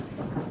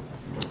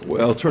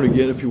Well, turn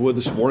again, if you would,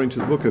 this morning to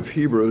the book of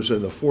Hebrews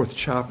in the 4th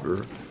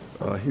chapter,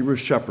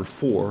 Hebrews chapter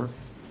 4.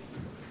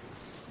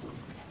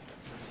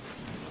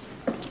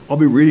 I'll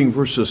be reading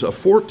verses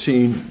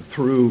 14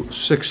 through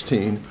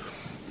 16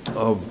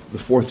 of the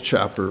 4th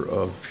chapter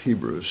of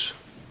Hebrews.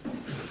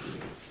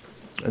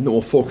 And then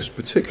we'll focus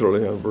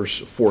particularly on verse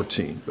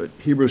 14. But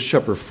Hebrews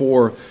chapter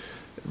 4,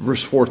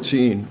 verse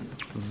 14,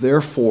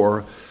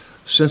 "Therefore,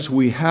 since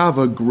we have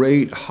a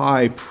great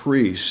high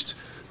priest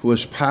who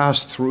has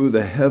passed through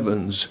the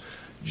heavens,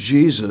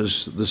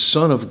 Jesus, the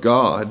Son of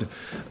God,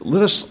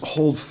 let us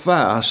hold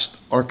fast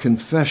our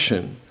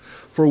confession.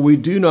 For we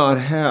do not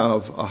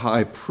have a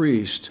high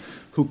priest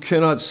who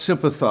cannot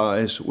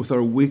sympathize with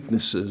our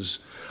weaknesses,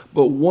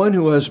 but one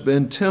who has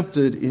been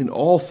tempted in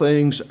all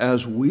things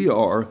as we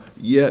are,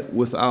 yet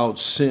without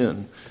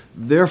sin.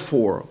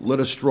 Therefore, let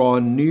us draw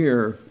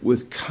near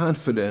with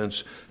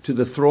confidence to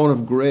the throne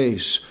of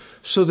grace,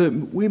 so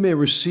that we may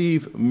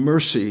receive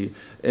mercy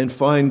and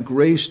find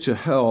grace to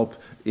help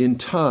in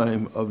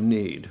time of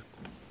need."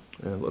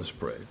 And let us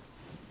pray.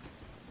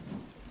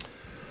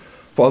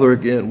 Father,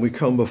 again, we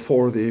come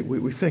before Thee.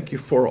 We thank You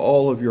for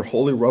all of Your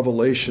holy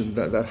revelation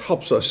that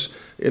helps us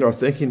in our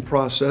thinking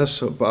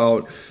process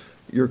about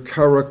Your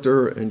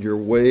character and Your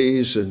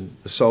ways and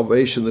the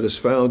salvation that is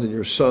found in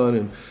Your Son.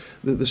 And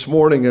this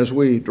morning, as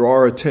we draw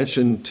our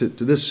attention to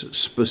this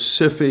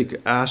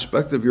specific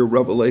aspect of Your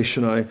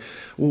revelation, I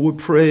would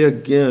pray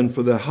again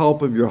for the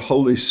help of Your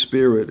Holy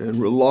Spirit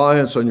and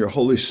reliance on Your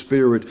Holy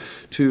Spirit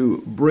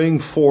to bring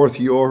forth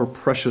Your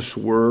precious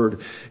word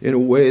in a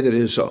way that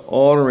is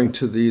honoring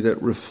to Thee,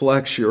 that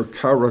reflects Your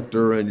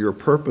character and Your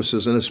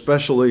purposes, and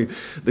especially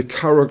the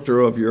character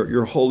of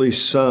Your Holy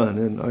Son.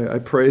 And I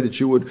pray that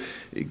You would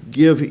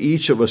give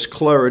each of us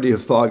clarity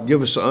of thought,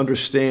 give us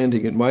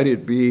understanding, and might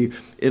it be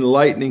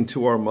enlightening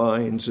to our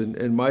minds,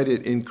 and might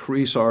it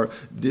increase our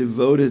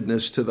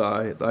devotedness to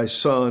Thy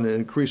Son, and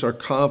increase our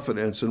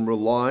confidence and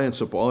reliance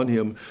upon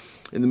Him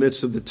in the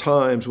midst of the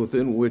times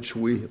within which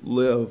we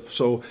live.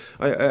 So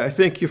I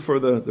thank You for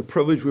the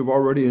privilege we've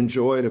already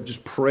enjoyed of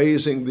just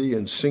praising Thee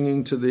and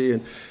singing to Thee,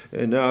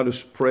 and now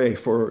just pray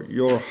for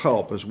Your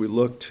help as we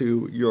look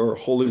to Your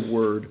holy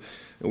word.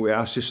 And we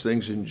ask these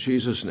things in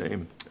Jesus'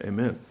 name.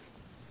 Amen.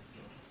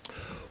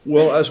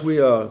 Well, as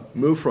we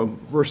move from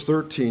verse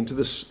 13 to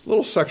this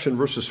little section,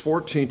 verses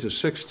 14 to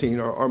 16,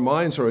 our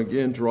minds are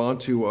again drawn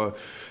to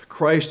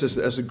Christ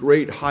as a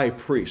great high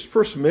priest.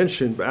 First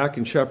mentioned back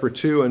in chapter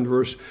 2 and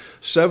verse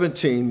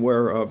 17,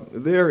 where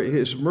there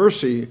His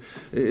mercy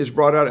is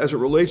brought out as it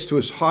relates to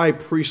His high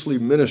priestly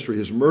ministry.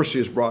 His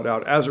mercy is brought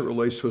out as it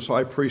relates to His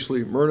high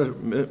priestly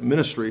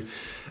ministry,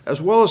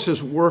 as well as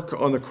His work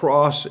on the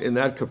cross in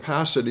that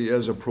capacity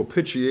as a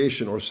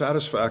propitiation or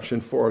satisfaction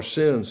for our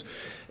sins.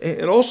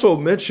 And also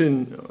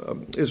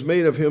mention is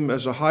made of Him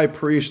as a high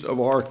priest of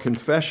our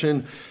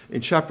confession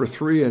in chapter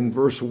 3 and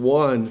verse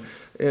 1.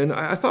 And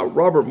I thought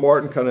Robert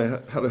Martin kind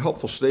of had a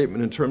helpful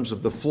statement in terms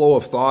of the flow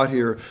of thought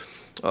here.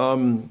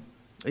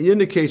 He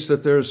indicates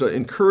that there's an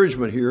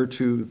encouragement here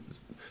to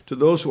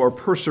those who are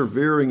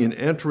persevering in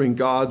entering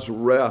God's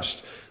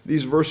rest.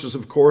 These verses,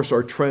 of course,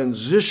 are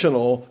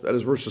transitional, that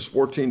is verses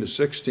 14 to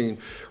 16,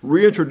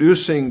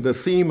 reintroducing the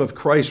theme of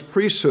Christ's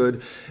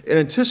priesthood and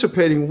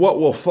anticipating what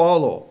will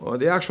follow.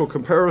 The actual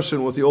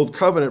comparison with the Old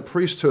Covenant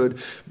priesthood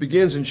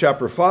begins in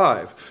chapter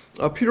 5.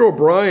 Peter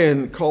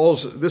O'Brien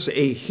calls this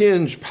a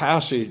hinge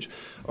passage.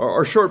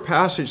 Our short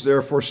passage,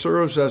 therefore,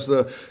 serves as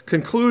the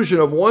conclusion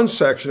of one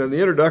section and the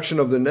introduction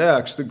of the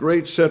next, the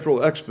great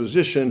central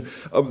exposition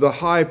of the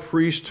high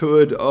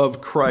priesthood of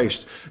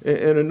Christ.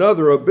 And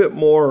another, a bit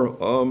more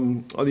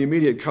on the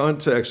immediate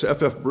context,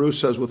 F.F. Bruce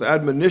says, with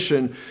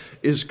admonition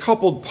is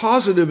coupled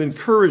positive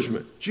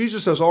encouragement.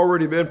 Jesus has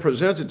already been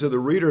presented to the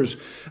readers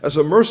as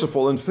a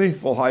merciful and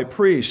faithful high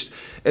priest,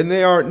 and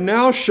they are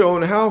now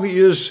shown how He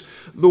is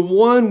the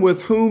one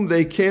with whom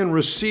they can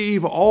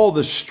receive all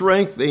the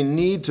strength they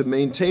need to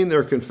maintain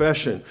their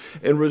confession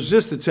and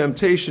resist the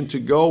temptation to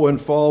go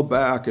and fall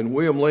back. And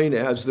William Lane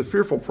adds the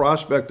fearful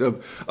prospect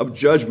of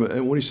judgment.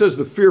 And when he says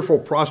the fearful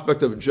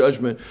prospect of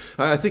judgment,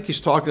 I think he's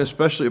talking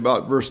especially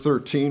about verse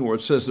 13, where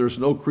it says there's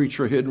no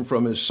creature hidden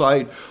from His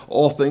sight.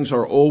 All things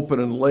are open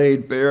and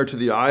laid bare to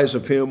the eyes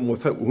of Him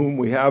with whom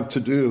we have to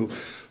do.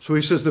 So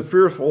he says the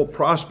fearful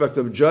prospect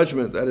of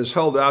judgment that is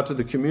held out to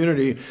the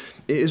community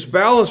is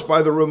balanced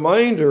by the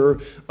reminder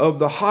of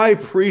the high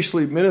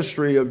priestly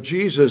ministry of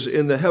Jesus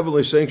in the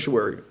heavenly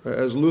sanctuary.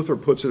 As Luther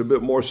puts it a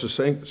bit more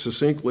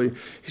succinctly,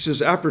 he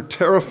says, after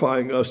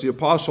terrifying us, the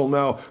apostle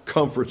now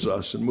comforts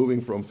us, and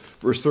moving from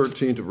verse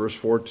 13 to verse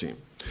 14.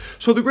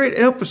 So the great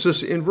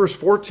emphasis in verse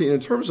 14 in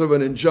terms of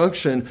an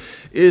injunction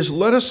is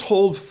let us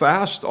hold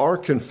fast our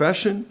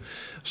confession.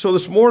 So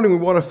this morning we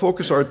want to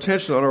focus our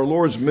attention on our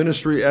Lord's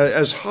ministry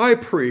as high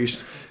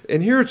priest,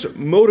 and here it's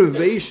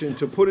motivation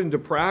to put into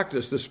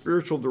practice the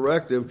spiritual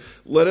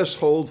directive, let us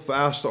hold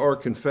fast our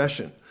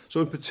confession. So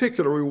in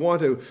particular, we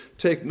want to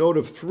take note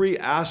of three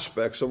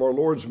aspects of our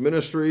Lord's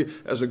ministry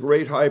as a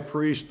great high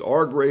priest,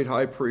 our great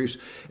high priest,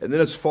 and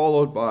then it's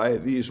followed by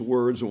these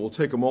words, and we'll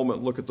take a moment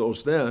and look at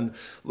those then.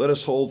 Let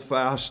us hold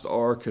fast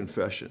our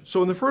confession.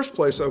 So in the first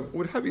place, I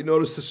would have you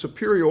notice the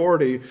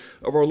superiority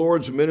of our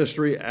Lord's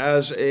ministry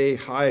as a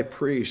high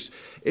priest.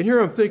 And here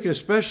I'm thinking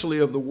especially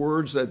of the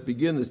words that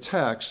begin the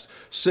text,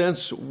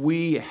 since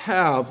we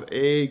have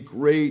a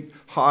great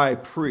high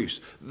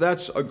priest.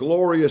 That's a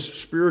glorious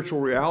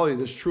spiritual reality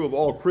that's true of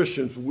all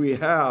Christians. We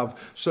have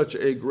such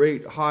a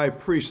great high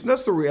priest. And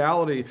that's the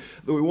reality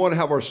that we want to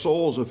have our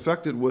souls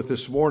affected with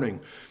this morning.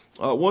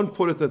 One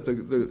put it that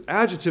the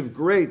adjective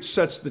great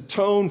sets the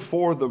tone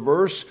for the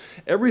verse.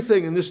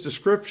 Everything in this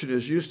description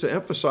is used to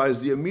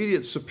emphasize the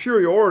immediate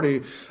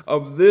superiority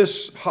of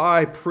this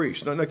high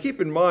priest. Now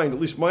keep in mind,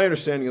 at least my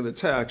understanding of the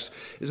text,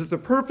 is that the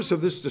purpose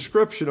of this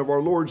description of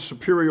our Lord's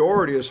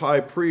superiority as high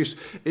priest,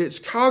 it's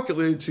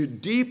calculated to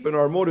deepen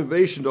our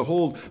motivation to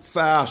hold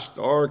fast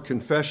our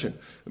confession.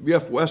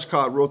 B.F.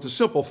 Westcott wrote, the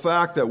simple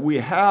fact that we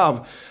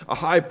have a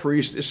high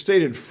priest is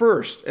stated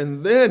first,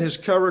 and then his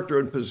character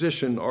and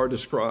position are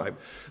described.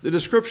 The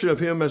description of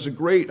him as a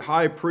great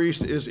high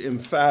priest is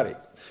emphatic.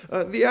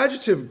 The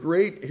adjective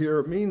great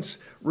here means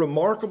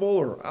remarkable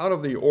or out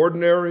of the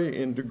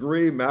ordinary in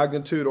degree,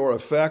 magnitude, or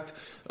effect.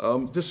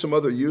 Just some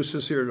other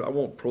uses here. I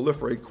won't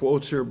proliferate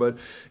quotes here, but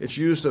it's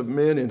used of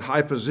men in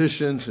high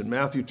positions in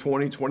Matthew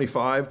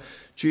 20:25.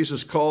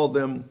 Jesus called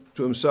them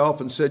to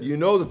himself and said, you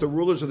know that the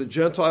rulers of the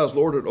Gentiles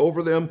lord it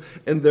over them,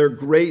 and their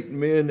great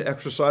men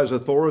exercise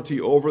authority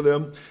over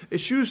them.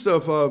 It's used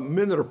of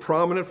men that are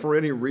prominent for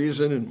any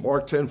reason in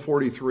Mark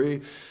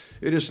 10:43.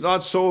 It is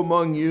not so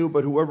among you,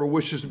 but whoever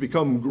wishes to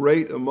become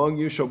great among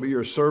you shall be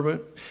your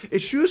servant.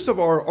 It's used of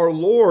our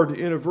Lord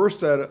in a verse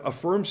that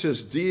affirms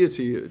his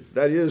deity,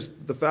 that is,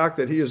 the fact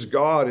that he is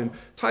God. And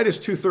Titus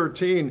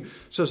 2:13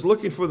 says,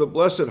 looking for the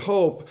blessed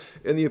hope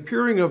and the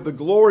appearing of the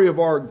glory of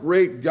our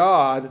great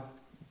God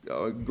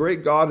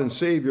and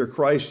Savior,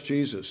 Christ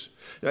Jesus.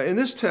 Now, in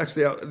this text,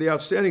 the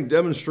outstanding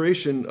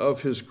demonstration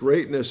of his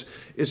greatness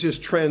is his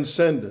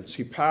transcendence.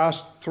 He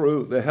passed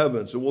through the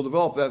heavens, and we'll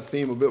develop that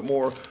theme a bit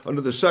more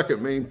under the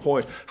second main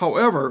point.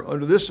 However,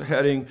 under this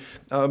heading,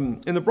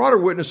 in the broader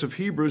witness of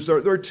Hebrews,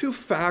 there are two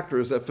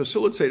factors that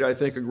facilitate, I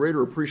think, a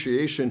greater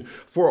appreciation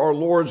for our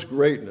Lord's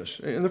greatness.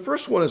 And the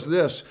first one is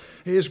this: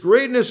 his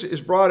greatness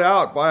is brought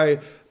out by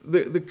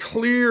the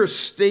clear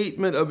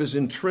statement of his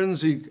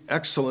intrinsic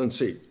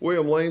excellency.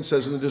 William Lane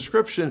says in the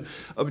description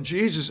of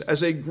Jesus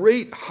as a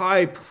great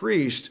high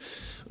priest,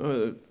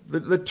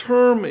 the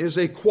term is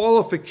a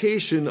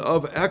qualification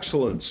of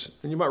excellence.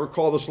 And you might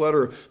recall this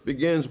letter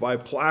begins by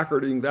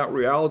placarding that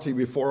reality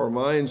before our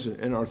minds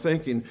and our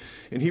thinking.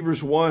 In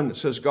Hebrews 1, it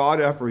says, God,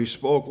 after he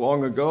spoke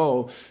long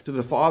ago to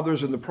the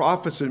fathers and the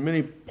prophets in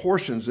many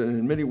portions and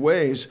in many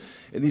ways,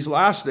 in these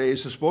last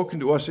days has spoken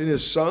to us in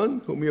his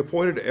Son, whom he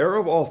appointed heir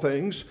of all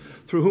things,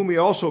 through whom he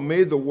also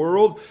made the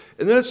world.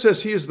 And then it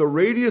says he is the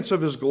radiance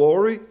of his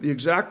glory, the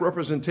exact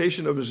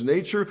representation of his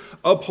nature,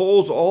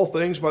 upholds all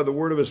things by the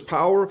word of his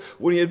power.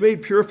 When he had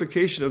made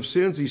purification of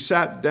sins, he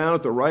sat down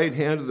at the right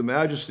hand of the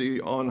majesty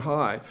on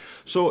high.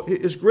 So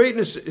his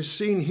greatness is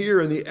seen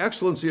here in the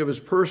excellency of his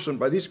person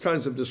by these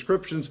kinds of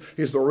descriptions.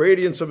 He's the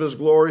radiance of his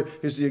glory.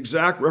 He's the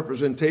exact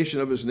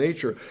representation of his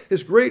nature.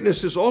 His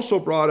greatness is also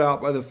brought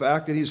out by the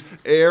fact that he's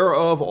heir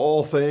of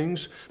all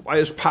things, by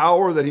his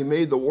power that he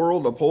made the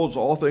world, upholds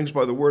all things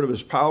by the word of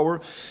his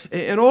power.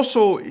 And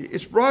also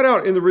it's brought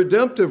out in the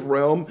redemptive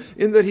realm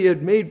in that he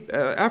had made,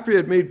 after he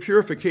had made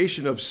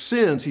purification of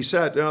sins, he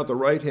sat down at the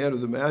right hand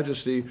of the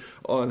majesty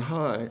on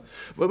high.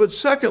 But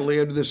secondly,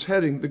 under this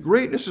heading, the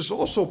greatness is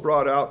also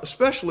brought out,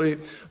 especially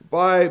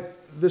by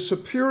the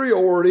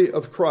superiority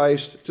of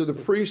Christ to the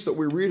priest that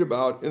we read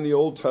about in the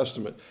Old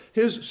Testament.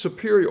 His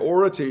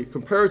superiority,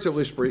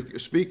 comparatively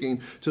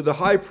speaking, to the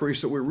high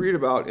priest that we read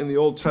about in the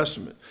Old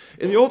Testament.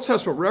 In the Old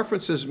Testament,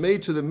 references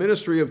made to the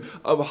ministry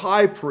of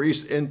high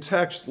priest in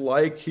texts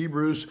like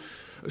Leviticus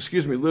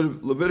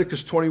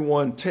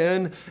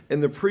 21:10,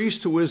 and the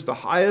priest who is the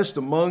highest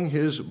among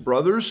his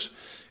brothers.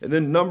 And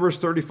then Numbers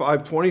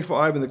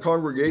 35:25, and the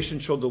congregation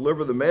shall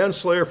deliver the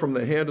manslayer from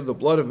the hand of the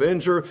blood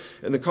avenger,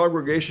 and the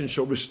congregation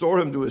shall restore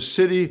him to his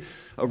city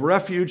of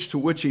refuge to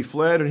which he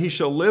fled, and he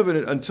shall live in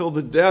it until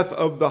the death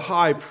of the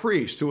high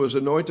priest who is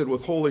anointed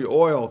with holy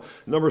oil.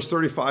 Numbers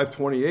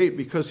 35:28,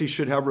 because he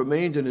should have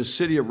remained in his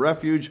city of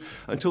refuge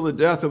until the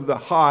death of the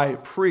high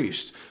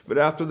priest. But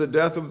after the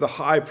death of the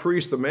high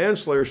priest, the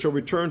manslayer shall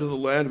return to the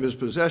land of his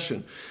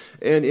possession.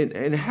 And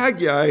in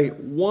Haggai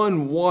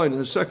 1:1, in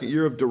the second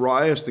year of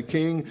Darius the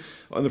king,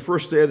 on the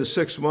first day of the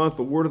 6th month,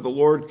 the word of the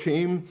Lord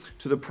came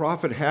to the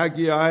prophet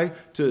Haggai,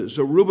 to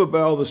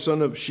Zerubbabel the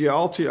son of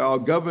Shealtiel,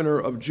 governor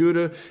of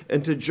Judah,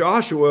 and to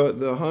Joshua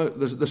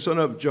the son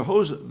of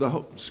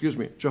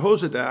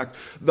Jehozadak,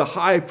 the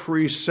high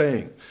priest,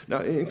 saying.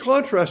 Now, in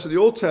contrast to the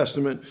Old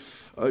Testament,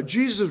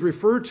 Jesus is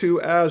referred to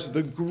as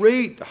the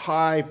great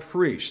high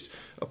priest.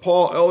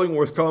 Paul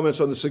Ellingworth comments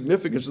on the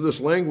significance of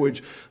this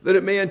language that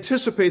it may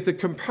anticipate the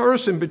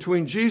comparison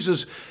between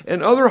Jesus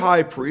and other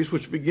high priests,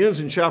 which begins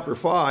in chapter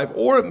 5,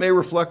 or it may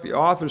reflect the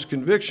author's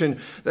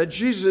conviction that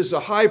Jesus is a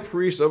high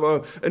priest of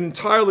an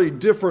entirely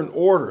different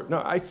order.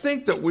 Now, I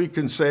think that we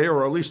can say,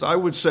 or at least I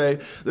would say,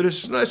 that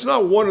it's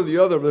not one or the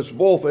other, but it's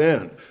both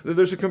and.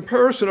 There's a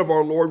comparison of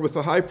our Lord with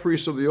the high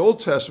priest of the Old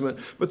Testament,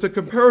 but the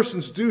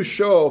comparisons do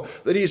show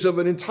that he's of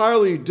an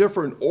entirely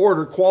different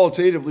order,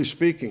 qualitatively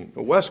speaking.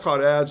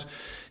 Westcott adds,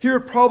 here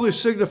it probably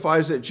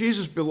signifies that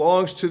Jesus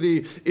belongs to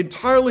the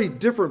entirely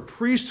different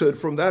priesthood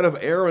from that of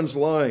Aaron's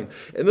line,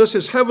 and thus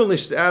his heavenly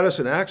status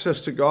and access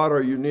to God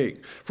are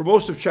unique. For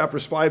most of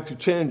chapters 5 through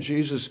 10,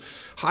 Jesus'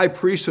 high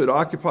priesthood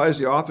occupies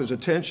the author's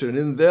attention, and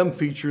in them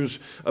features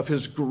of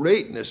his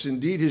greatness,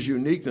 indeed his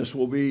uniqueness,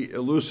 will be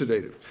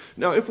elucidated.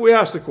 Now, if we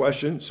ask the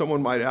question,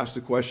 someone might ask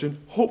the question,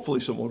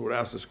 hopefully someone would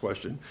ask this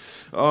question,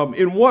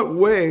 in what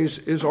ways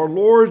is our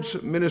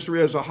Lord's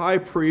ministry as a high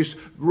priest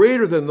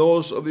greater than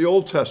those of the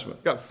Old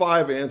Testament? Got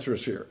 5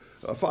 answers here.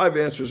 5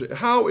 answers.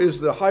 How is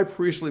the high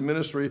priestly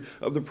ministry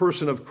of the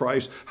person of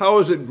Christ, how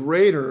is it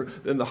greater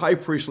than the high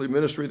priestly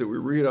ministry that we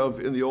read of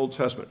in the Old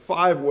Testament?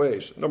 5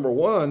 ways. Number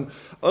 1,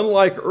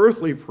 unlike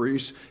earthly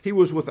priests, he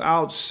was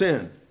without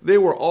sin. They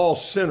were all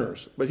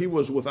sinners, but he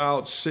was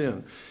without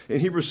sin. In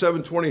Hebrews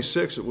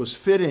 7:26, it was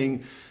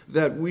fitting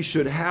that we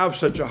should have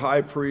such a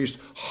high priest,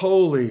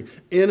 holy,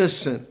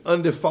 innocent,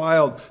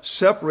 undefiled,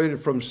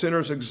 separated from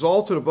sinners,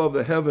 exalted above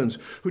the heavens,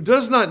 who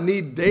does not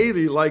need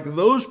daily, like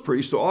those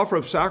priests, to offer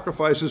up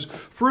sacrifices,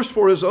 first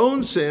for his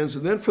own sins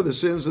and then for the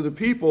sins of the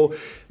people,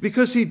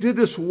 because he did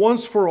this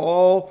once for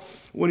all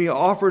when he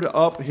offered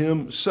up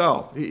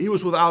himself. He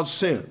was without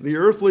sin. The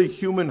earthly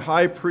human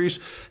high priest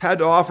had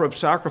to offer up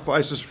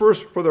sacrifices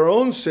first for their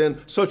own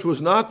sin. Such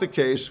was not the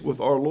case with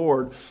our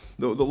Lord.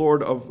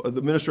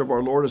 The ministry of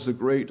our Lord is the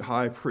great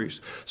high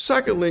priest.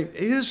 Secondly,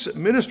 his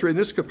ministry in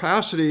this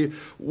capacity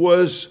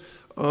was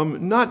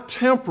not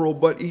temporal,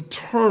 but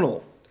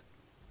eternal.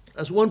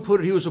 As one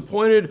put it, he was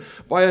appointed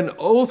by an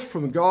oath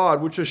from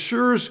God, which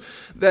assures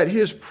that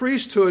his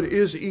priesthood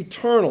is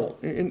eternal.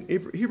 In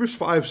Hebrews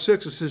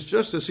 5:6, it says,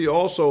 just as he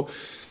also,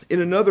 in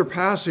another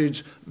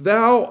passage,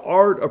 thou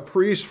art a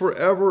priest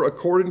forever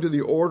according to the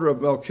order of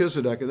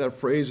Melchizedek. And that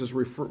phrase is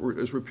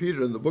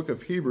repeated in the book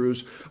of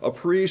Hebrews, a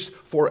priest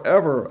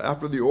forever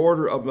after the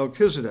order of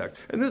Melchizedek.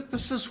 And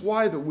this is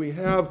why that we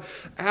have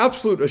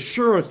absolute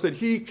assurance that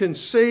he can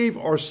save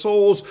our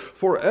souls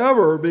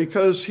forever,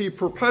 because he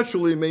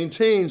perpetually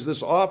maintains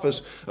this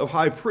office of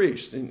high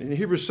priest. In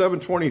Hebrews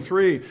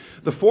 7:23,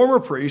 the former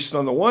priests,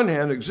 on the one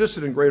hand,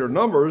 existed in greater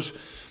numbers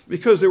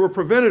because they were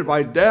prevented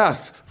by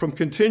death from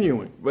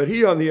continuing. But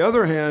he, on the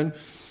other hand,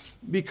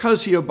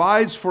 because he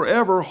abides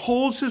forever,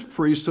 holds his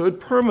priesthood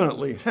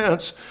permanently.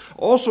 Hence,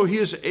 also he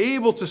is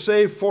able to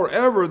save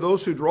forever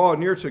those who draw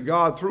near to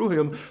God through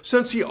him,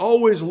 since he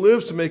always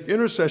lives to make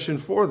intercession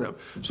for them.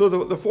 So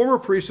the former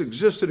priests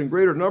existed in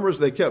greater numbers.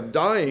 They kept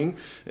dying,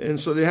 and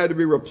so they had to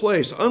be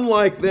replaced.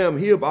 Unlike them,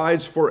 he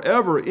abides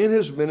forever in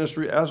his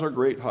ministry as our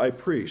great high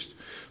priest.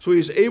 So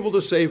he's able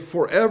to save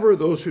forever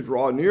those who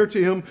draw near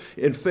to him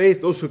in faith,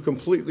 those who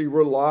completely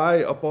rely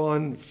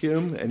upon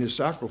him and his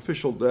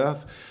sacrificial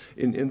death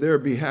in their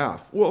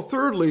behalf. Well,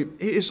 thirdly,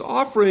 his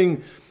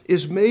offering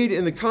is made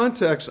in the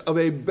context of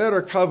a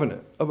better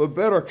covenant,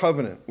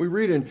 We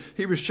read in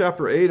Hebrews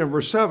chapter 8 and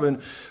verse 7,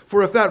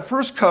 for if that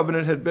first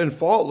covenant had been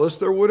faultless,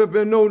 there would have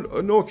been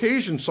no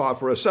occasion sought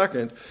for a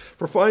second.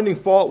 For finding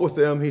fault with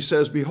them, he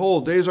says,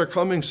 behold, days are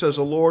coming, says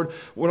the Lord,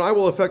 when I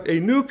will effect a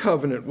new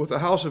covenant with the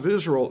house of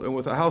Israel and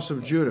with the house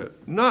of Judah,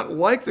 not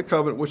like the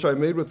covenant which I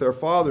made with their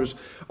fathers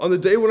on the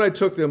day when I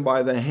took them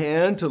by the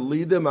hand to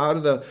lead them out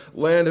of the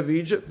land of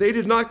Egypt. They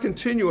did not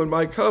continue in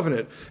my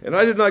covenant, and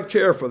I did not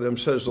care for them,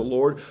 says the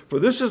Lord. For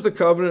this is the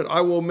covenant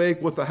I will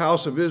make with the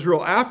house of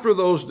Israel. After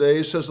those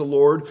days, says the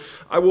Lord,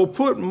 I will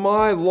put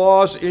my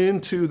laws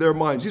into their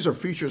minds. These are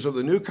features of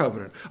the new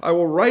covenant. I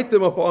will write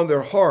them upon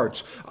their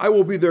hearts. I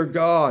will be their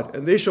God,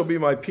 and they shall be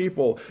my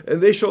people.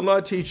 And they shall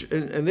not teach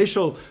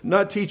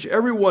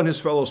everyone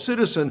his fellow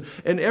citizen,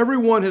 and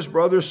everyone his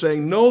brother,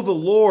 saying, know the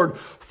Lord,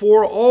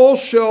 for all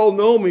shall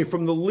know me,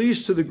 from the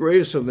least to the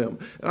greatest of them.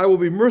 And I will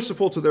be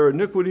merciful to their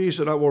iniquities,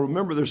 and I will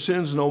remember their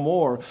sins no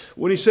more.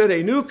 When he said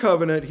a new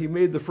covenant, he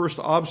made the first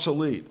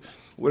obsolete.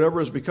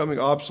 Whatever is becoming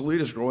obsolete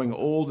is growing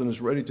old and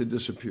is ready to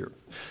disappear.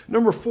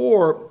 Number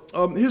 4,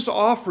 his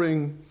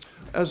offering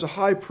as a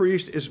high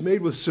priest is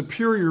made with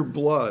superior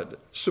blood.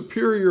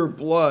 Superior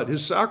blood.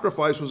 His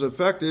sacrifice was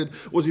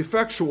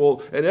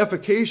effectual and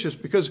efficacious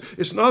because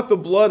it's not the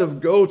blood of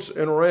goats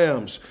and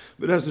rams,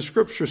 but as the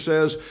scripture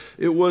says,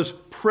 it was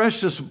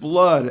precious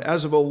blood,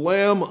 as of a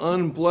lamb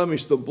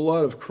unblemished, the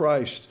blood of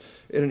Christ.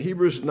 And in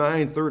Hebrews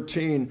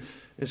 9:13,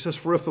 it says,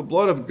 for if the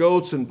blood of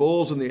goats and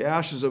bulls and the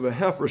ashes of a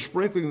heifer,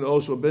 sprinkling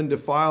those who have been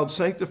defiled,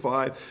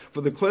 sanctified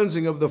for the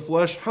cleansing of the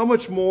flesh, how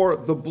much more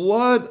the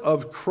blood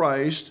of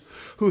Christ,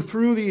 who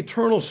through the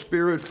eternal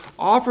Spirit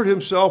offered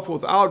himself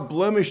without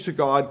blemish to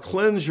God,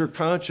 cleanse your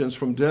conscience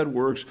from dead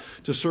works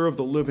to serve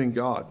the living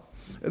God.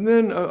 And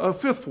then a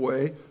fifth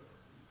way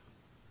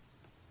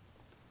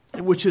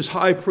which his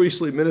high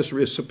priestly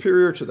ministry is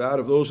superior to that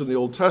of those in the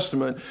Old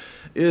Testament,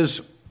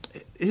 is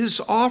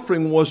his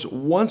offering was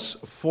once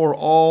for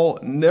all,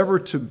 never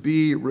to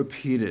be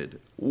repeated.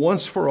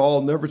 Once for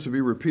all, never to be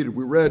repeated.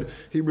 We read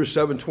Hebrews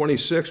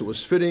 7:26. It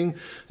was fitting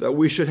that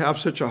we should have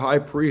such a high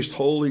priest,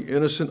 holy,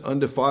 innocent,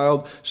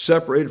 undefiled,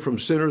 separated from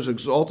sinners,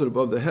 exalted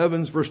above the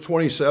heavens. Verse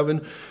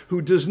 27,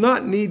 who does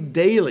not need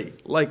daily,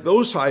 like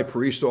those high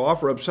priests, to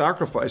offer up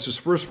sacrifices,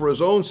 first for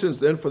his own sins,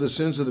 then for the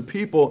sins of the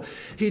people.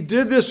 He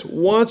did this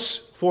once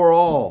for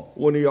all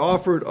when he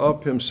offered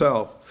up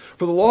himself.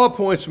 For the law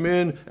appoints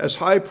men as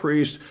high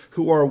priests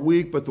who are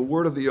weak, but the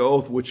word of the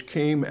oath, which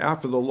came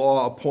after the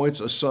law, appoints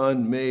a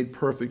son made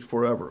perfect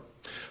forever.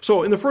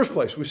 So in the first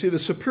place, we see the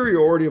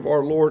superiority of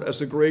our Lord as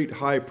the great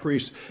high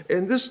priest.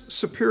 And this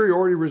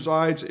superiority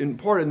resides in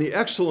part in the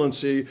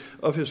excellency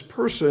of his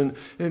person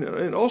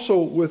and also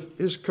with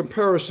his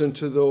comparison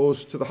to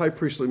the high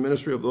priestly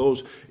ministry of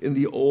those in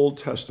the Old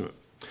Testament.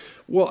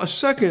 Well, a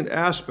second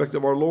aspect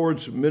of our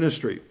Lord's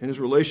ministry and his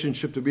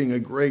relationship to being a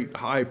great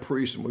high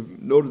priest, and we've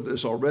noted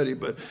this already,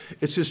 but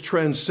it's his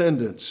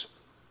transcendence.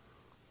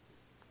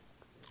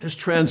 His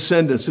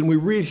transcendence. And we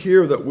read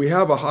here that we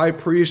have a high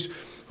priest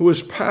who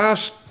has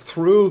passed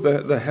through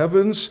the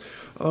heavens.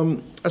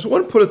 As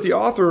one put it, the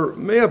author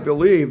may have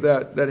believed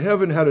that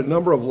heaven had a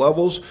number of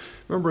levels.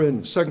 Remember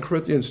in 2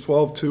 Corinthians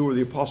 12:2, where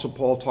the Apostle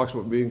Paul talks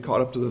about being caught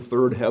up to the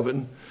third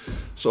heaven.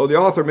 So the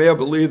author may have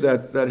believed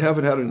that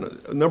heaven had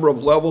a number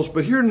of levels,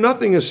 but here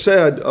nothing is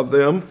said of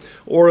them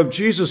or of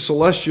Jesus'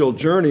 celestial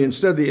journey.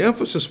 Instead, the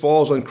emphasis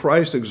falls on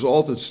Christ's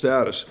exalted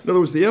status. In other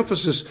words, the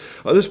emphasis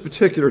of this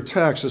particular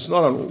text is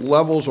not on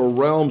levels or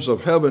realms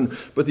of heaven,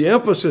 but the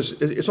emphasis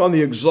is on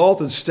the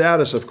exalted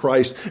status of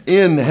Christ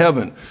in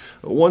heaven.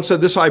 One said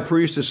this high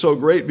priest is so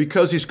great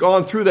because he's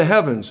gone through the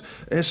heavens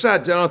and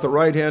sat down at the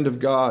right hand of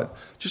God.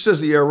 Just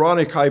as the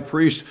Aaronic high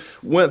priest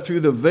went through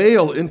the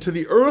veil into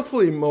the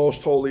earthly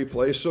most holy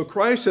place, so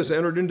Christ has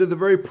entered into the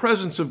very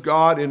presence of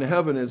God in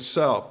heaven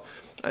itself.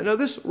 And now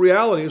this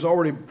reality has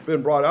already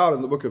been brought out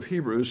in the book of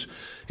Hebrews.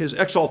 His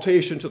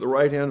exaltation to the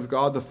right hand of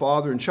God the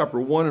Father in chapter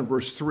 1 and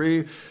verse 3,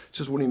 it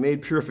says, when he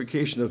made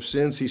purification of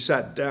sins, he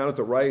sat down at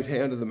the right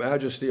hand of the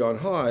majesty on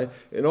high.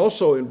 And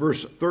also in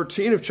verse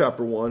 13 of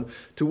chapter 1,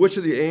 to which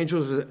of the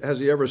angels has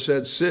he ever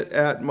said, sit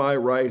at my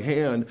right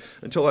hand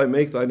until I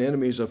make thine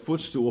enemies a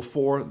footstool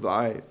for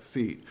thy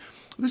feet?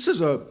 This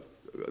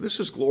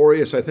is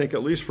glorious, I think,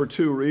 at least for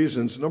two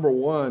reasons. Number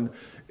one,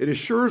 it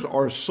assures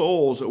our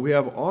souls that we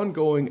have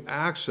ongoing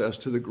access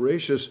to the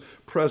gracious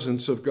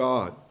presence of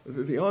God.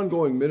 The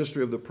ongoing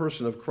ministry of the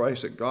person of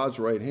Christ at God's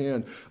right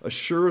hand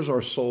assures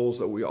our souls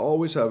that we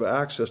always have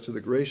access to the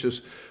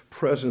gracious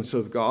presence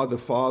of God the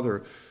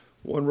Father.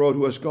 One wrote,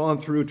 who has gone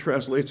through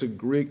translates a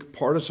Greek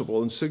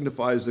participle and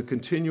signifies the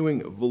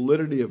continuing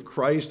validity of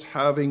Christ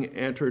having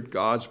entered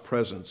God's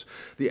presence.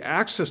 The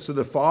access to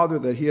the Father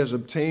that he has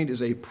obtained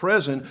is a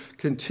present,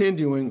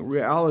 continuing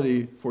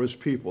reality for his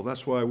people.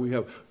 That's why we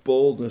have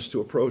boldness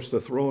to approach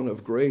the throne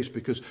of grace,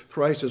 because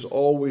Christ is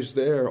always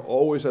there,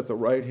 always at the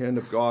right hand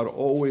of God,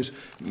 always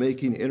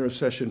making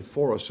intercession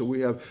for us. So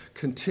we have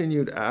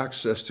continued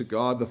access to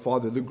God the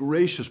Father, the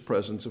gracious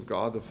presence of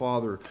God the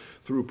Father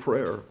through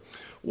prayer.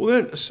 Well,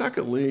 then,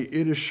 secondly,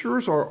 it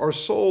assures our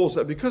souls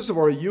that because of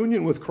our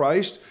union with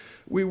Christ,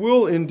 we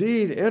will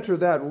indeed enter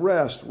that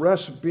rest,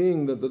 rest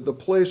being the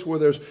place where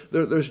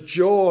there's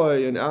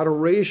joy and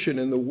adoration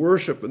and the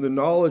worship and the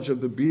knowledge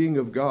of the being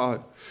of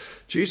God.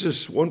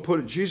 Jesus'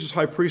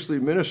 high priestly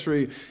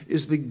ministry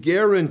is the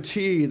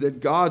guarantee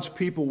that God's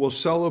people will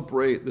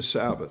celebrate the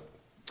Sabbath.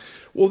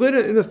 Well, then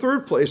in the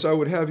third place, I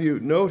would have you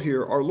note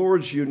here our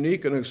Lord's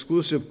unique and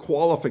exclusive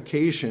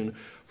qualification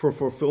for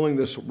fulfilling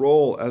this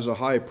role as a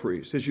high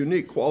priest, his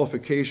unique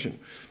qualification.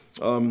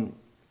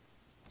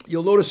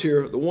 You'll notice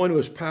here the one who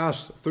has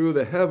passed through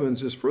the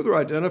heavens is further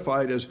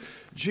identified as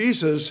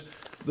Jesus,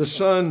 the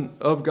Son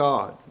of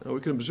God. Now,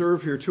 we can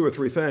observe here two or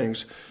three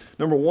things.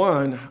 Number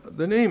one,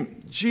 the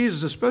name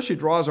Jesus especially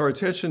draws our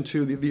attention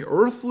to the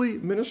earthly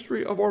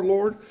ministry of our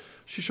Lord.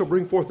 She shall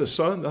bring forth a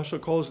son, thou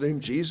shalt call his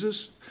name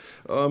Jesus.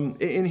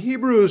 In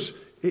Hebrews,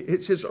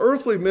 it's his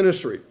earthly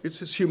ministry, it's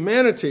his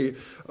humanity,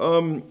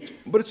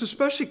 but it's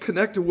especially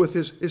connected with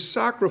his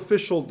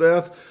sacrificial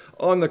death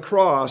on the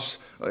cross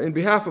in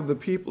behalf of the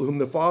people whom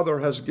the Father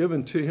has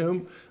given to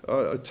him.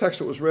 A text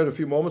that was read a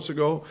few moments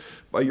ago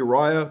by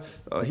Uriah,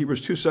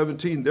 Hebrews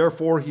 2:17,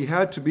 therefore he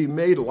had to be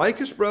made like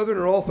his brethren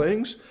in all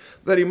things,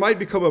 that he might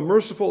become a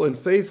merciful and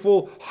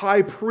faithful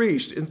high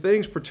priest in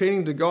things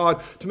pertaining to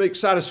God to make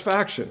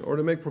satisfaction or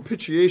to make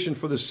propitiation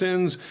for the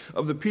sins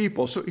of the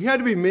people. So he had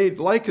to be made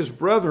like his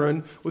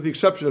brethren, with the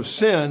exception of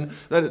sin,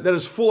 that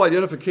is full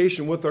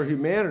identification with our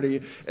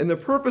humanity. And the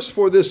purpose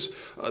for this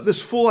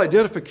full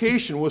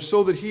identification was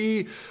so that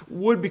he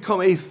would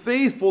become a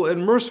faithful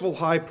and merciful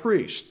high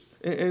priest.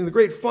 And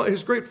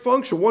his great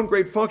function, one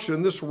great function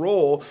in this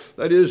role,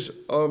 that is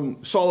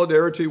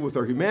solidarity with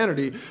our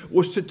humanity,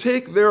 was to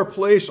take their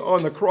place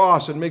on the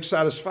cross and make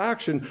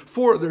satisfaction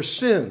for their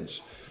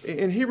sins.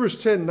 In Hebrews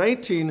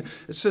 10:19,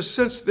 it says,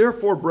 "Since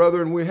therefore,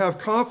 brethren, we have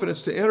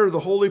confidence to enter the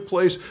holy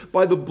place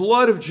by the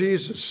blood of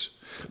Jesus,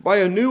 by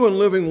a new and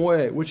living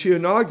way, which he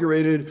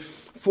inaugurated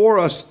for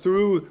us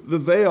through the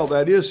veil,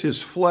 that is,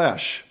 his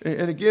flesh."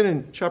 And again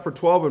in chapter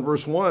 12 and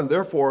verse 1,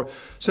 "Therefore,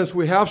 since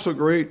we have so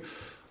great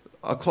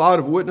a cloud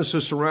of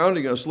witnesses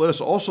surrounding us, let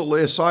us also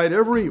lay aside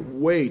every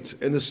weight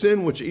and the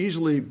sin which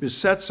easily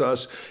besets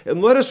us,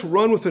 and let us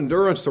run with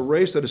endurance the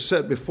race that is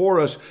set before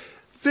us,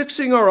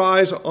 fixing our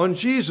eyes on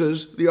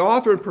Jesus, the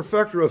author and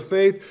perfecter of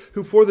faith,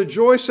 who for the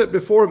joy set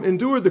before him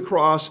endured the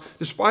cross,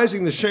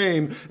 despising the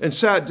shame, and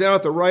sat down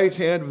at the right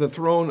hand of the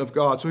throne of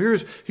God." So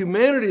here's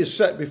humanity is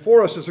set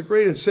before us as a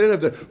great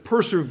incentive to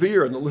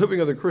persevere in the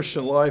living of the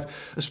Christian life,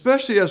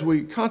 especially as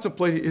we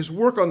contemplate his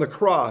work on the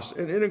cross.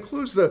 And it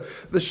includes the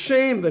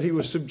shame that he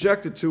was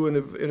subjected to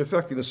in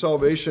effecting the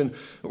salvation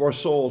of our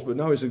souls, but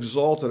now he's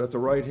exalted at the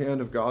right hand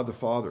of God the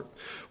Father.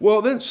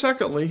 Well, then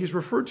secondly, he's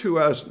referred to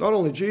as not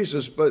only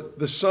Jesus, but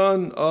the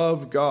Son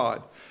of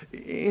God.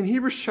 In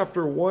Hebrews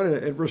chapter 1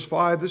 and verse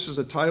 5, this is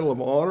a title of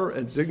honor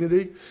and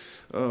dignity.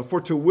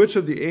 "For to which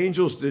of the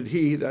angels did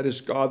he," that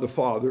is God the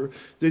Father,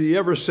 "did he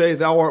ever say,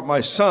 'Thou art my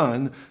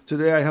son,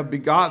 today I have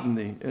begotten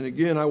thee, and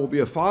again I will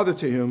be a father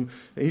to him,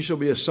 and he shall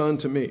be a son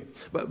to me'?"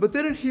 But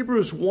then in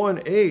Hebrews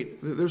 1:8,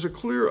 there's a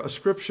clear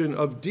ascription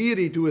of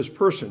deity to his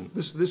person.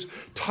 This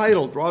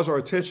title draws our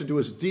attention to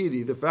his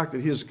deity, the fact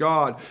that he is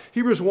God.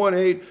 Hebrews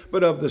 1:8,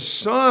 "But of the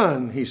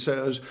Son," he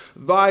says,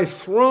 "Thy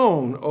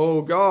throne,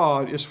 O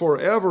God, is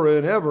forever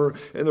and ever,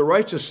 and the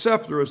righteous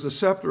scepter is the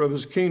scepter of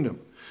his kingdom."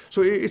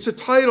 So it's a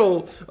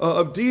title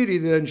of deity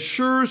that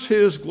ensures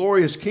his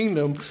glorious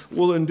kingdom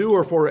will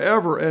endure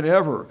forever and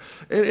ever.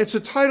 And it's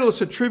a title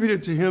that's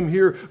attributed to him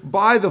here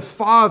by the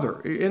Father.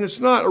 And it's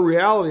not a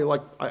reality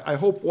like, I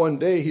hope one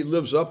day he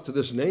lives up to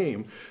this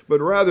name, but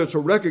rather it's a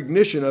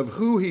recognition of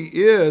who he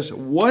is,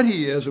 and what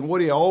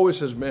he always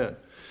has meant.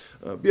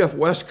 B.F.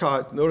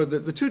 Westcott noted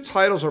that the two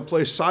titles are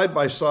placed side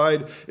by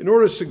side in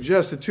order to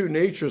suggest the two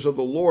natures of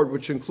the Lord,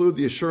 which include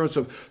the assurance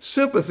of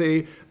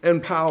sympathy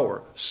and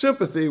power.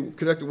 Sympathy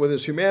connected with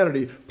his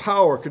humanity,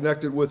 power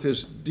connected with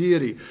his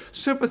deity.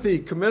 Sympathy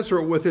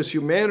commensurate with his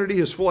humanity,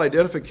 his full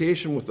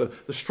identification with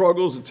the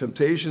struggles and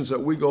temptations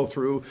that we go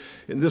through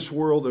in this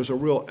world. There's a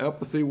real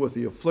empathy with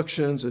the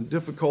afflictions and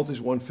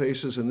difficulties one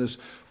faces in this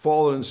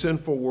fallen and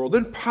sinful world.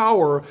 Then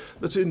power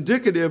that's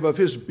indicative of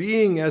his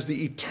being as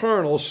the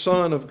eternal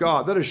Son of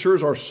God. That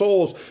assures our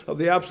souls of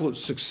the absolute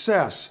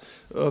success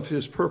of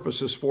his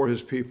purposes for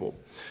his people.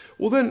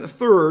 Well, then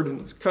third,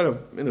 and kind of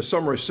in a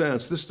summary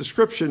sense, this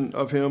description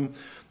of him,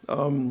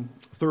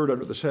 third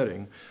under this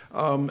heading,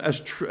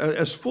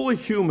 as fully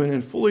human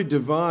and fully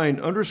divine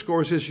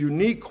underscores his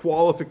unique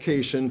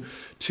qualification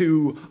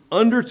to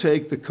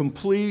undertake the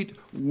complete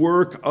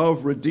work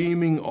of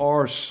redeeming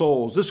our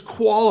souls. This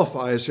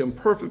qualifies him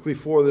perfectly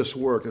for this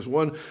work. As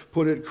one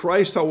put it,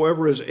 Christ,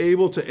 however, is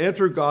able to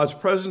enter God's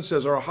presence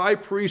as our high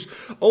priest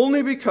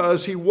only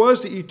because he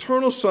was the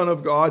eternal Son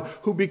of God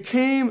who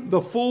became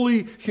the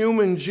fully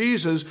human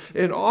Jesus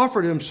and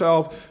offered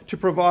himself to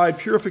provide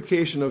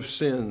purification of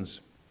sins.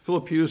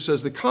 Philip Hughes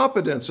says, "The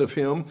competence of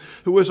him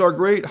who is our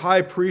great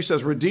high priest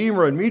as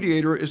Redeemer and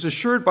Mediator is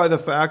assured by the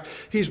fact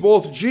he's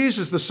both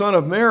Jesus, the Son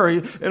of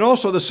Mary, and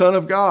also the Son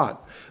of God.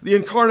 The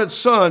incarnate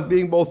Son,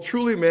 being both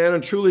truly man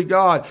and truly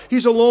God,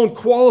 he's alone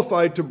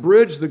qualified to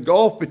bridge the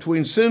gulf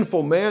between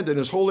sinful man and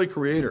his holy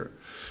Creator.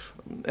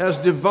 As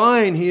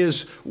divine, he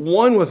is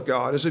one with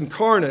God. As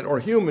incarnate or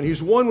human,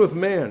 he's one with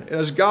man. And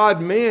as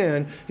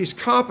God-man, he's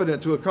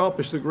competent to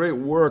accomplish the great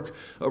work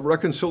of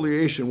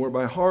reconciliation,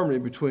 whereby harmony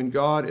between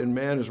God and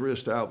man is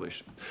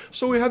reestablished."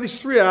 So we have these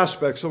three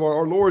aspects of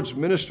our Lord's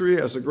ministry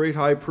as the great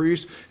high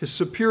priest: his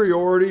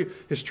superiority,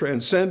 his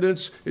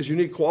transcendence, his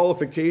unique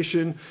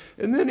qualification.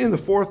 And then in the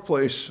fourth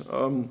place,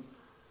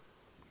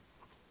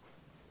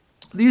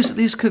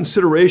 these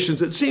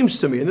considerations, it seems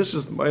to me, and this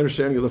is my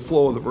understanding of the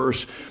flow of the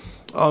verse,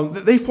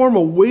 they form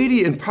a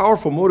weighty and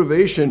powerful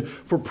motivation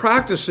for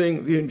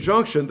practicing the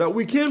injunction, that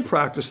we can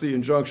practice the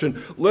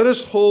injunction, "Let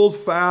us hold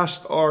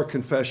fast our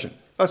confession."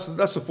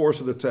 That's the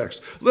force of the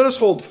text. Let us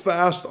hold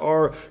fast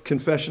our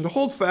confession. To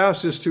hold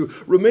fast is to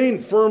remain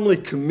firmly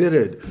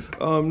committed,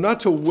 not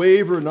to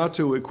waver, not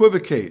to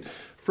equivocate.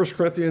 1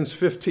 Corinthians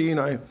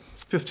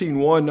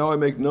 15:1, "Now I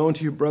make known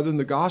to you, brethren,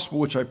 the gospel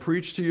which I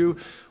preached to you,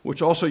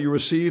 which also you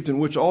received, in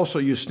which also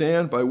you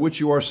stand, by which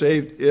you are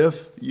saved,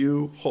 if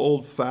you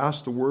hold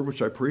fast the word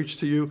which I preached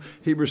to you."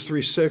 Hebrews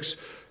 3:6,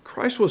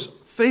 "Christ was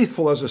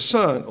faithful as a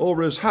son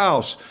over his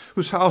house,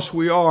 whose house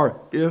we are,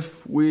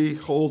 if we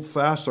hold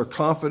fast our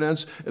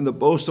confidence in the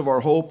boast of our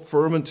hope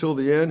firm until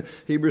the end."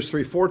 Hebrews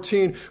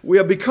 3:14, "We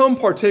have become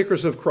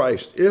partakers of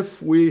Christ,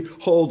 if we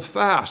hold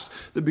fast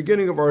the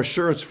beginning of our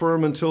assurance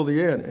firm until the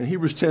end." And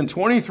Hebrews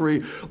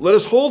 10:23, "Let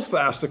us hold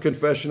fast the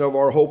confession of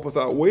our hope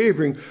without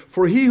wavering,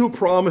 for he who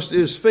promised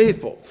is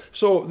faithful."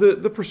 So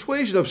the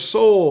persuasion of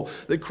soul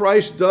that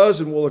Christ does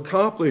and will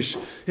accomplish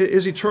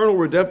his eternal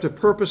redemptive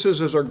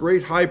purposes as our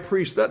great high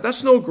priest,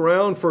 that's no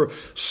ground for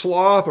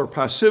sloth or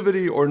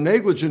passivity or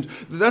negligence.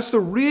 That's the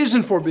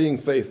reason for being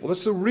faithful.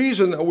 That's the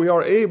reason that we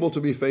are able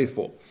to be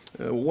faithful.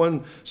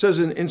 One says,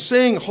 in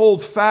saying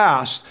hold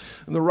fast,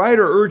 and the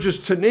writer urges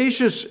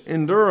tenacious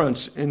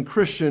endurance in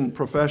Christian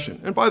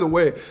profession. And by the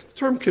way, the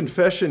term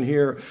confession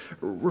here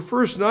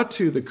refers not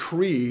to the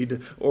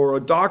creed or a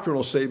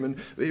doctrinal statement.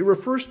 It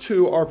refers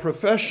to our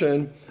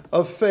profession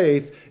of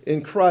faith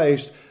in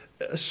Christ,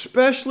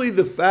 especially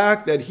the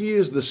fact that he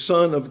is the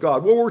Son of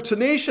God. What we're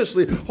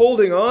tenaciously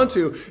holding on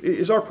to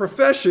is our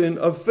profession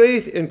of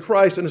faith in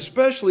Christ, and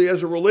especially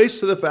as it relates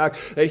to the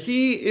fact that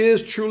he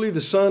is truly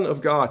the Son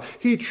of God.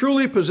 He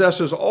truly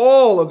possesses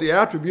all of the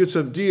attributes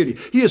of deity.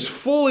 He is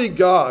fully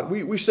God.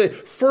 We stay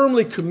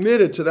firmly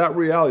committed to that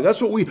reality.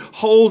 That's what we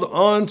hold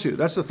on to.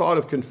 That's the thought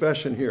of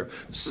confession here.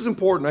 This is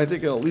important, I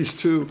think, in at least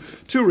two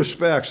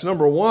respects.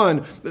 Number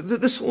one,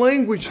 this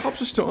language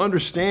helps us to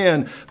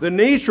understand the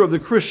nature of the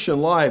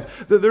Christian life.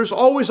 That there's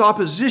always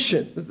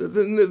opposition.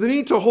 The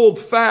need to hold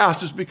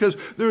fast is because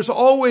there's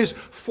always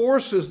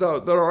forces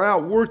that are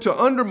at work to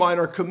undermine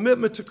our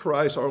commitment to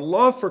Christ, our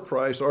love for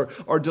Christ,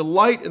 our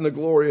delight in the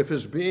glory of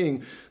his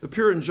being. The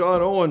Puritan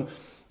John Owen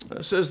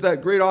says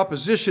that great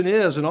opposition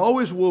is and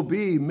always will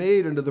be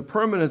made into the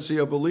permanency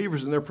of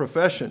believers in their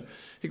profession.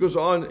 He goes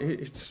on,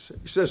 he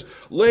says,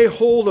 lay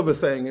hold of a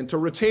thing and to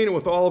retain it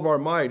with all of our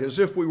might, as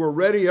if we were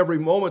ready every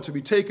moment to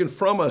be taken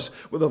from us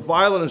with a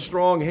violent and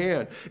strong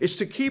hand. It's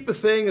to keep a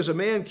thing as a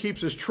man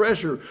keeps his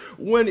treasure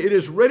when it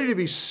is ready to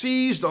be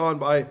seized on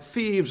by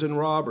thieves and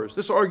robbers.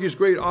 This argues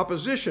great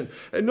opposition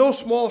and no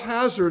small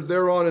hazard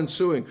thereon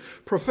ensuing.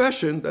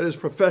 Profession, that is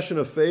profession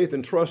of faith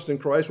and trust in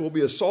Christ, will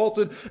be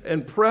assaulted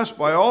and pressed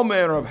by all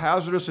manner of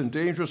hazardous and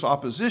dangerous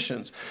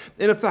oppositions.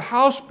 And if the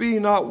house be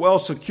not well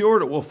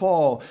secured, it will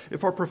fall.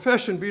 If our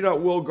profession be not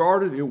well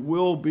guarded, it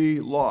will be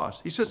lost.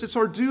 He says it's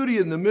our duty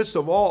in the midst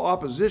of all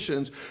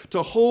oppositions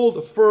to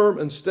hold firm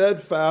and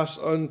steadfast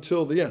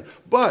until the end.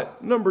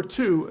 But, number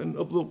two, and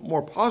a little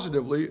more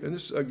positively, and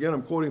this, again,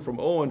 I'm quoting from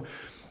Owen,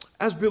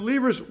 as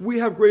believers, we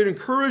have great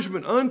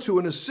encouragement unto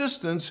and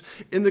assistance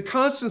in the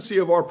constancy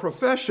of our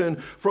profession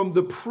from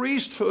the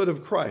priesthood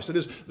of Christ. That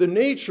is, the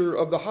nature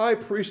of the high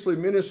priestly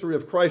ministry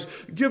of Christ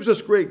gives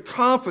us great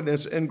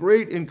confidence and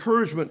great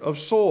encouragement of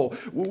soul.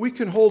 We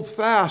can hold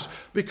fast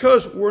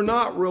because we're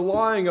not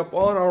relying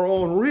upon our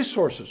own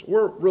resources.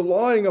 We're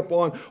relying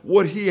upon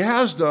what he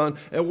has done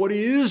and what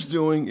he is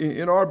doing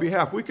in our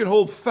behalf. We can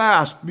hold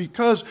fast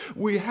because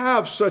we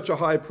have such a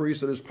high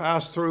priest that has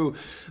passed through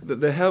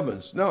the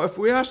heavens. Now, if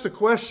we ask the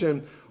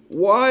question,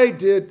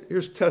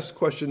 here's test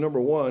question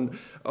number one,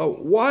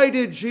 why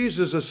did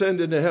Jesus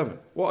ascend into heaven?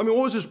 Well, what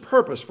was his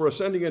purpose for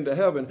ascending into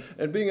heaven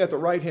and being at the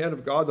right hand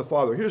of God the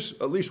Father? Here's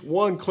at least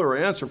one clear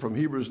answer from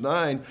Hebrews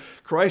 9.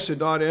 Christ did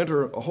not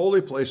enter a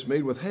holy place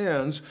made with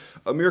hands,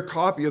 a mere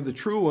copy of the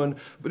true one,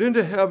 but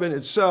into heaven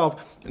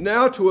itself,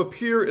 now to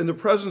appear in the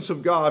presence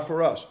of God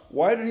for us.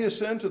 Why did he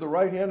ascend to the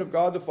right hand of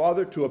God the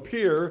Father? To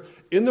appear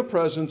in the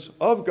presence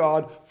of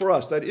God for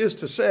us. That is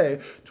to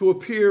say, to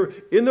appear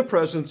in the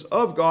presence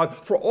of God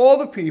for all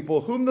the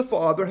people whom the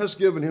Father has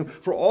given him,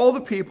 for all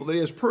the people that he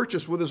has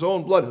purchased with his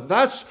own blood.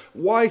 That's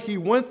why he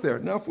went there.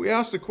 Now, if we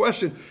ask the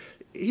question,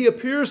 he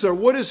appears there,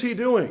 what is he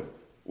doing?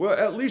 Well,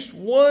 at least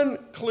one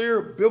clear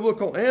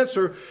biblical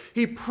answer.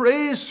 He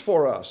prays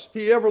for us.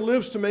 He ever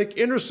lives to make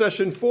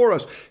intercession for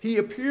us. He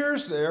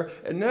appears there,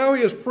 and now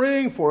he is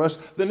praying for us.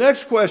 The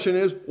next question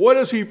is, what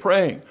is he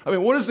praying?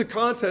 What is the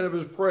content of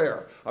his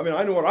prayer?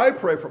 I know what I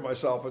pray for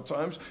myself at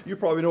times. You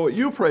probably know what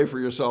you pray for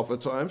yourself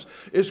at times.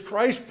 Is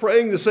Christ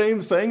praying the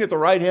same thing at the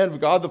right hand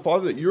of God the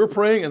Father that you're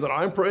praying and that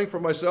I'm praying for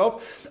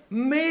myself?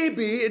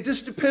 Maybe. It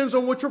just depends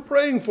on what you're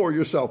praying for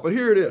yourself. But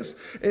here it is.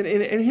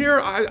 And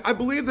here I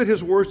believe that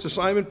his words to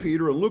Simon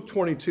Peter in Luke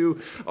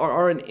 22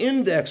 are an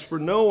index for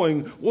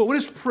knowing what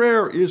his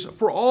prayer is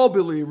for all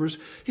believers.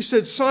 He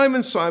said,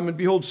 Simon, Simon,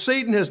 behold,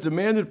 Satan has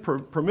demanded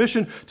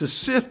permission to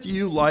sift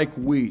you like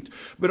wheat.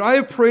 But I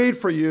have prayed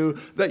for you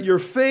that your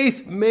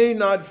faith may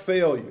not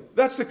fail you.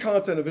 That's the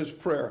content of his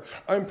prayer.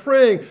 I'm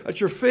praying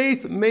that your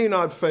faith may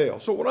not fail.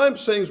 So what I'm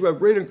saying is we have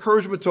great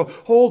encouragement to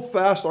hold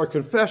fast our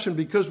confession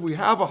because we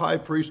have a high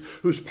priest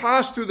who's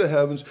passed through the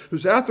heavens,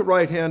 who's at the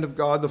right hand of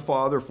God the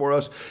Father for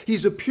us.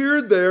 He's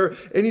appeared there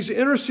and he's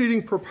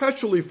interceding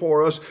perpetually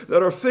for us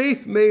that our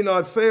faith may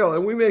not fail.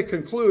 And we may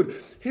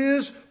conclude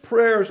his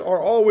prayers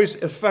are always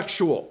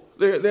effectual.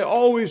 They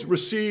always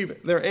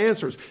receive their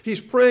answers.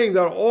 He's praying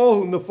that all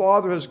whom the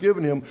Father has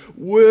given him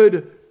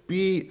would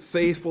be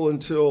faithful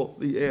until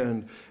the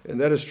end. And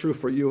that is true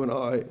for you and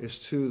I. It's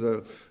to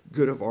the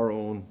good of our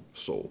own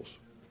souls.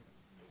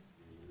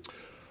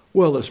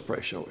 Well, let's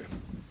pray, shall we?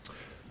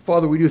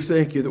 Father, we do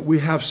thank you that we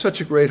have such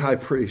a great high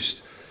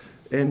priest,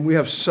 and we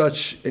have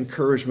such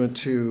encouragement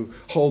to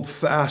hold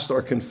fast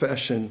our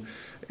confession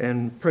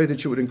and pray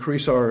that you would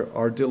increase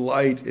our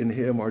delight in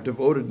him, our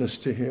devotedness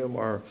to him,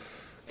 our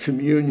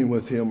communion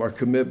with him, our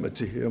commitment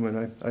to him.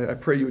 And I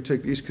pray you would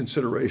take these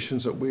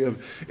considerations that we have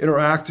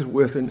interacted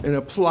with and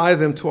apply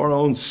them to our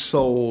own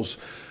souls.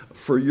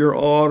 for your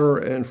honor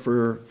and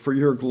for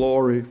your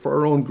glory, for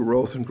our own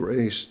growth and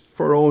grace,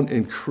 for our own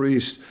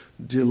increased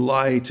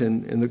delight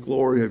in the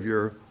glory of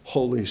your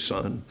Holy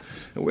Son.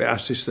 And we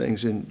ask these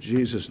things in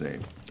Jesus'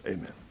 name.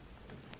 Amen.